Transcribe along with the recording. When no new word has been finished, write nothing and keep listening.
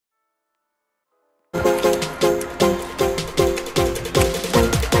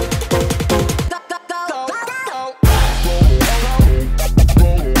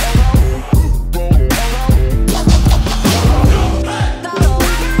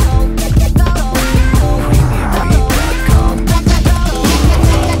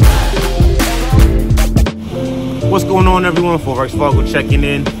on, everyone? Forex Fargo checking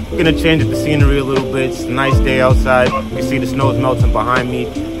in. We're gonna change up the scenery a little bit. It's a nice day outside. You can see the snow is melting behind me.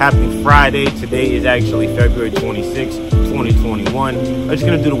 Happy Friday. Today is actually February 26, 2021. I'm just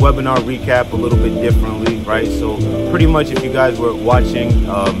gonna do the webinar recap a little bit differently, right? So pretty much, if you guys were watching,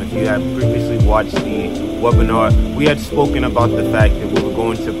 if you had previously watched the webinar, we had spoken about the fact that we were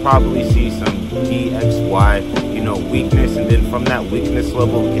going to probably see some DXY, weakness, and then from that weakness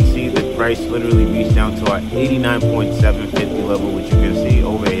level, we can see the price literally reached down to our 89.750 level, which you can see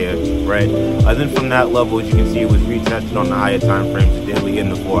over here, right? Then from that level, as you can see, it was retested on the higher time frames, the daily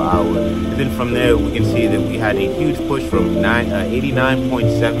and the 4-hour. And then from there, we can see that we had a huge push from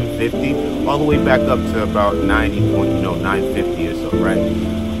 89.750 all the way back up to about 950 or so, right?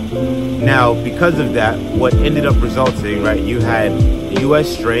 Now, because of that, what ended up resulting, right, you had U.S.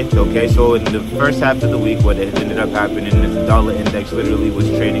 strength, okay? So in the first half of the week, what ended up happening is the dollar index literally was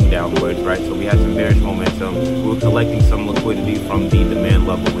trading downwards, right? So we had some bearish momentum. We were collecting some liquidity from the demand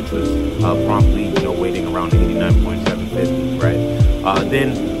level, which was promptly, waiting around 89.750, right?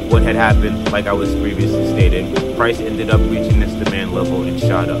 Then what had happened, like I was previously stating, price ended up reaching this demand level and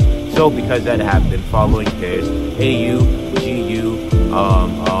shot up. So because that happened, following pairs, AU, GU,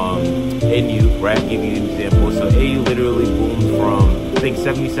 NU, right? I'll give you an example. So AU literally boomed from, I think,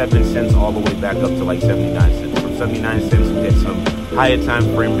 77 cents all the way back up to like 79 cents. From 79 cents, we hit some higher time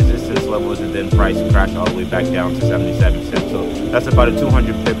frame resistance levels, and then price crashed all the way back down to 77 cents. So that's about a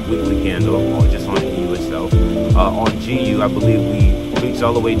 200 pip weekly candle, just on AU itself. On GU, I believe we reached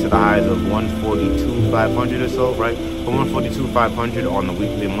all the way to the highs of 142,500 or so, right? From 142,500 on the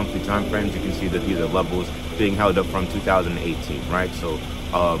weekly and monthly time frames, you can see that these are levels being held up from 2018, right? So,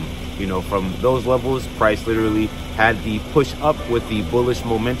 from those levels, price literally had the push up with the bullish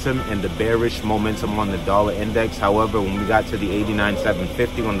momentum and the bearish momentum on the dollar index. However, when we got to the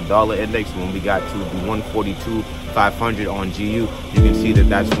 89.750 on the dollar index, when we got to the 142,500 on GU, you can see that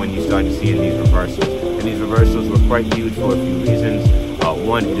that's when you started seeing these reversals. And these reversals were quite huge for a few reasons.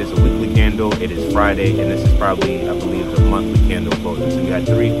 One, it is a weekly candle, it is Friday, and this is probably, I believe, the monthly candle closing. So we got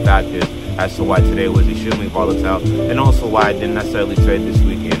three factors as to why today was extremely volatile, and also why I didn't necessarily trade this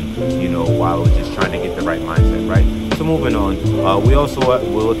weekend, while I was just trying to get the right mindset, right? So moving on,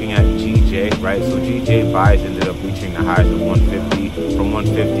 we're looking at GJ, right? So GJ buys ended up reaching the highs of 150. From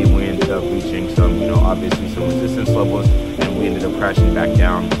 150, we ended up reaching some, obviously some resistance levels, and we ended up crashing back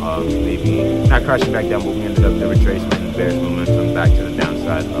down. Maybe not crashing back down, but we ended up the retracement and bearish momentum back to the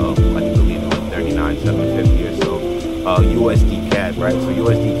downside of, I believe, 39,750 or so. USDcad, right? So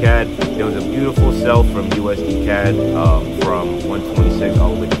USDcad, there was a beautiful sell from USDcad from 126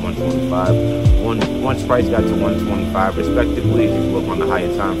 all the way to 125. Once price got to 125 respectively, if you look on the higher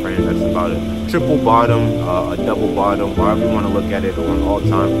time frames, that's about a triple bottom, a double bottom, however you want to look at it, on all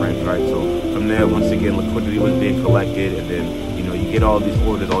time frames, right? So from there, once again, liquidity was being collected, and then you get all these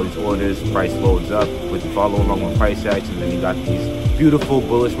orders, price loads up with follow along with price action, and then you got these beautiful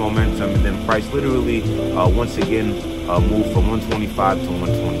bullish momentum, and then price literally once again moved from 125 to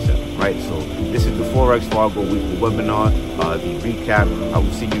 127, right? So this is the Forex Fargo weekly webinar, the recap. I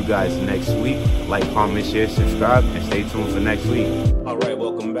will see you guys next week. Like, comment, share, subscribe, and stay tuned for next week. All right,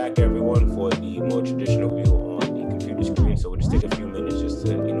 welcome back, everyone, for the more traditional view on the computer screen. So we'll just take a few minutes just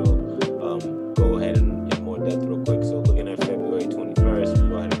to go ahead and in more depth real quick. So looking at February 21st,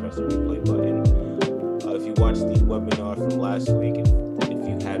 go ahead and press the replay button. If you watched the webinar from last week, if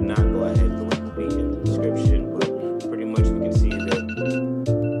you have not, go ahead, the link will be in the description. But pretty much we can see that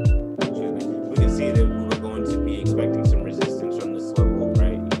we were going to be expecting some resistance from this level,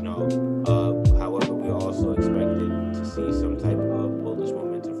 right? However, we also expected to see some type of bullish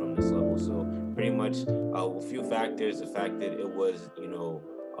momentum from this level. So pretty much a few factors: the fact that it was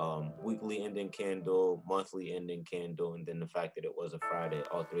weekly ending candle, monthly ending candle, and then the fact that it was a Friday.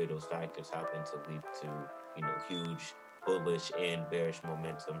 All three of those factors happened to lead to huge bullish and bearish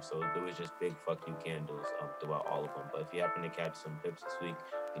momentum. So there was just big fuck you candles throughout all of them. But if you happen to catch some pips this week,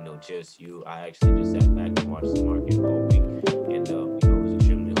 just you, I actually just sat back and watched the market all week, and it was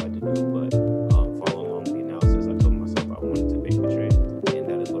extremely hard to do. But follow along the analysis. I told myself I wanted to make the trade, and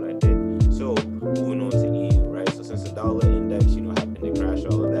that is what I did. So moving on to EU, right? So since the dollar index, happened to crash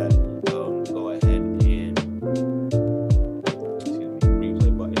all of that, go ahead and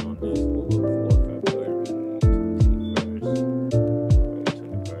replay button on this. We'll look for February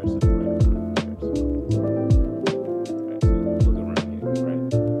 21st. Look around here, right?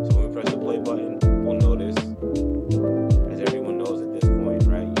 So when we press the play button, we'll notice, as everyone knows at this point,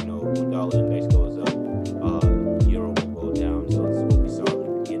 right? Dollar index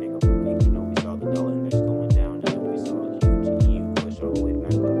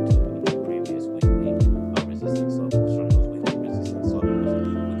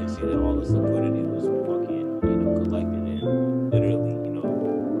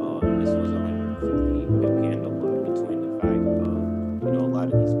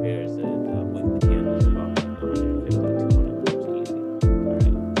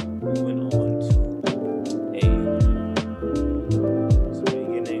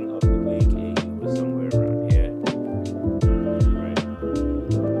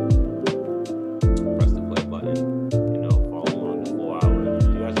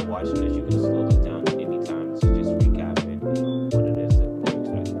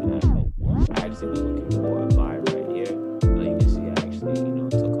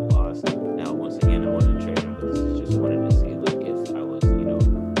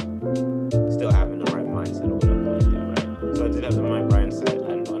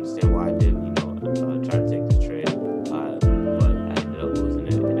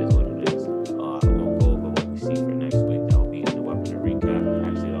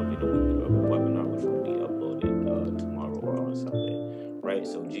right?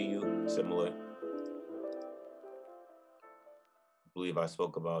 So GU, similar. I believe I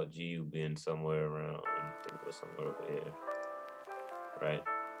spoke about GU being somewhere around, I think it was somewhere over here, right?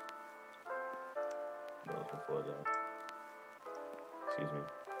 No, before that. Excuse me.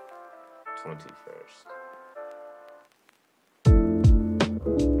 21st.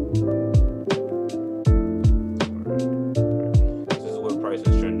 This is where price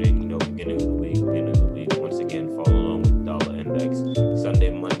is trending, you know, beginning of the week, once again, follow along with the dollar index.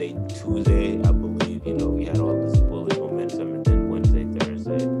 Sunday, Monday, Tuesday, I believe, you know, we had all this bullish momentum, and then Wednesday,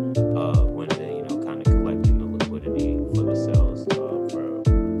 Thursday, you know, kind of collecting the liquidity for the sales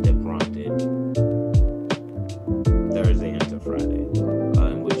that prompted Thursday into Friday.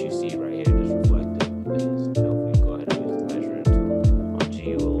 And what you see right here, just reflective, is, you know, if we go ahead and use the measuring tool on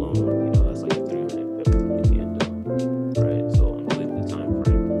GU alone, you know, that's like a 350 candle, right? So on the weekly time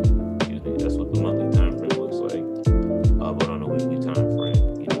frame, excuse me, that's what the monthly time frame looks like. But on a weekly time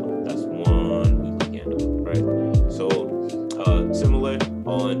frame, you know, that's one weekly candle, right? So similar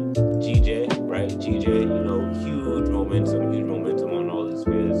on GJ, right? GJ, you know, huge momentum on all these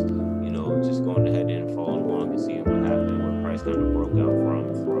pairs, you know, just going ahead and following along and seeing what happened when price kind of broke out from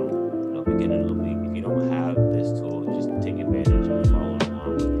you know, beginning of the week. If you don't have this tool, just take advantage and follow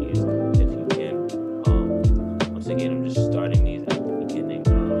along with these if you can. Once again, I'm just starting these at the beginning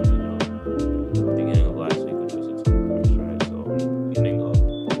of, you know, beginning of last week, which was the 21st, right? So beginning of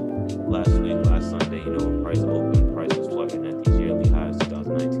last week, last Sunday, you know, when price opened, price was flirting at these yearly highs,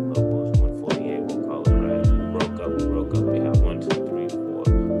 2019 levels, 148, we'll call it, right? We broke up. We have 1, 2, 3, 4.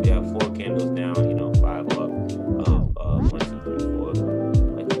 We have 4 candles down, you know, 5 up. 1, 2, 3, 4,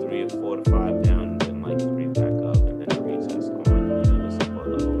 like 3 or 4 to 5 down, and then like 3 back up, and then a retest going, you know, the support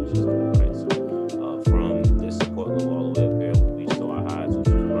level, which is good, right? So from this support level all the way up here, we saw our highs, which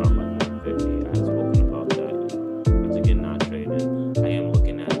was around like 150. I had spoken about that, you know, once again, not trading. I am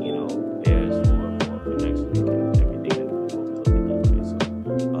looking at, you know, bears for next week and everything that we will be looking at,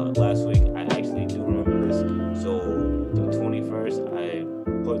 right? So last week, I actually do remember this. So the 21st, I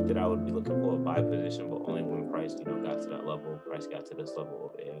put that I would be looking for a buy position, but only when price, you know, got to that level. Price got to this level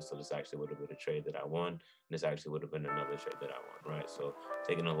over here. So this actually would have been a trade that I won. And this actually would have been another trade that I won, right? So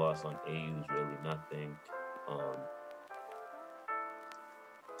taking a loss on AU is really nothing.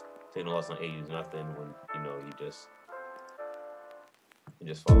 Taking a loss on AU is nothing when, you know, you're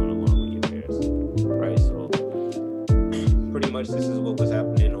just following along with your pairs, right? So pretty much this is what was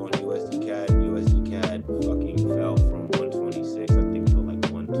happening on USDCad. USDCad fucking fell